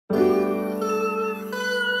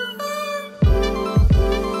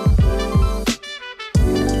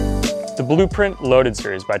The Blueprint Loaded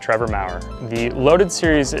Series by Trevor Maurer. The Loaded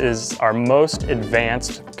Series is our most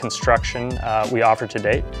advanced construction we offer to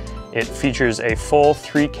date. It features a full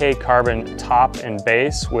 3K carbon top and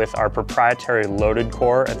base with our proprietary loaded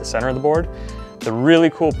core at the center of the board. The really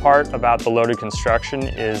cool part about the loaded construction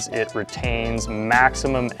is it retains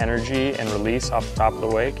maximum energy and release off the top of the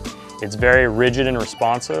wake. It's very rigid and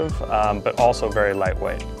responsive, but also very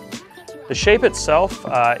lightweight. The shape itself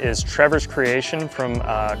is Trevor's creation from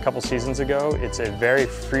a couple seasons ago. It's a very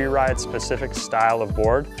freeride specific style of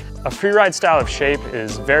board. A freeride style of shape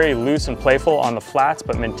is very loose and playful on the flats,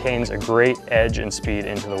 but maintains a great edge and speed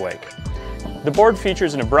into the wake. The board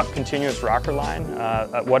features an abrupt continuous rocker line.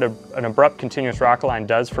 What an abrupt continuous rocker line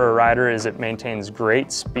does for a rider is it maintains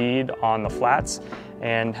great speed on the flats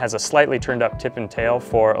and has a slightly turned up tip and tail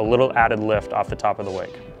for a little added lift off the top of the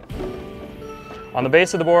wake. On the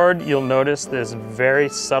base of the board, you'll notice this very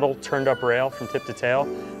subtle turned up rail from tip to tail.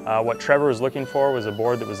 What Trevor was looking for was a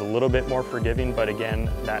board that was a little bit more forgiving, but again,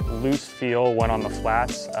 that loose feel when on the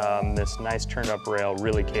flats, this nice turned up rail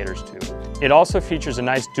really caters to. It also features a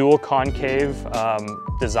nice dual concave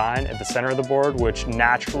design at the center of the board, which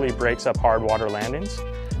naturally breaks up hard water landings.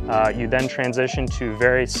 You then transition to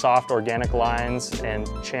very soft organic lines and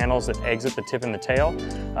channels that exit the tip and the tail,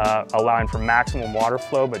 allowing for maximum water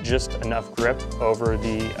flow, but just enough grip over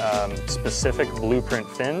the specific Blueprint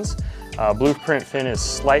fins. Blueprint fin is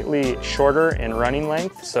slightly shorter in running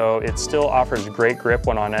length, so it still offers great grip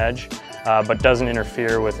when on edge, but doesn't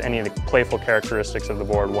interfere with any of the playful characteristics of the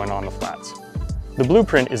board when on the flats. The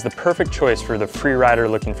Blueprint is the perfect choice for the free rider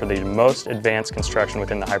looking for the most advanced construction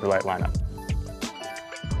within the Hyperlite lineup.